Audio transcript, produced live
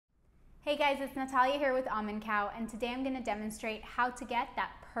Hey guys, it's Natalia here with Almond Cow, and today I'm going to demonstrate how to get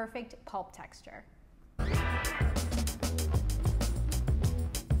that perfect pulp texture.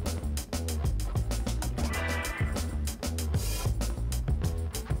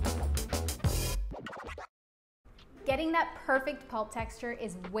 Getting that perfect pulp texture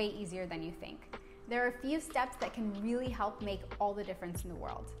is way easier than you think. There are a few steps that can really help make all the difference in the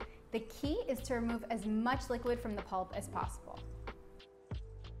world. The key is to remove as much liquid from the pulp as possible.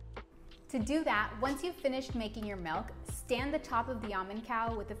 To do that, once you've finished making your milk, stand the top of the Almond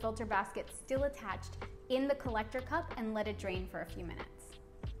Cow with the filter basket still attached in the collector cup and let it drain for a few minutes.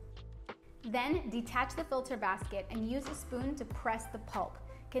 Then detach the filter basket and use a spoon to press the pulp,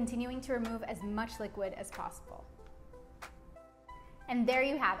 continuing to remove as much liquid as possible. And there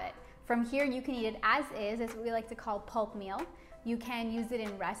you have it. From here, you can eat it as is. It's what we like to call pulp meal. You can use it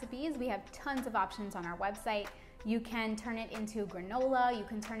in recipes. We have tons of options on our website. You can turn it into granola, you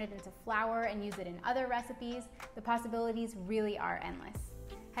can turn it into flour and use it in other recipes. The possibilities really are endless.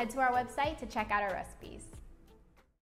 Head to our website to check out our recipes.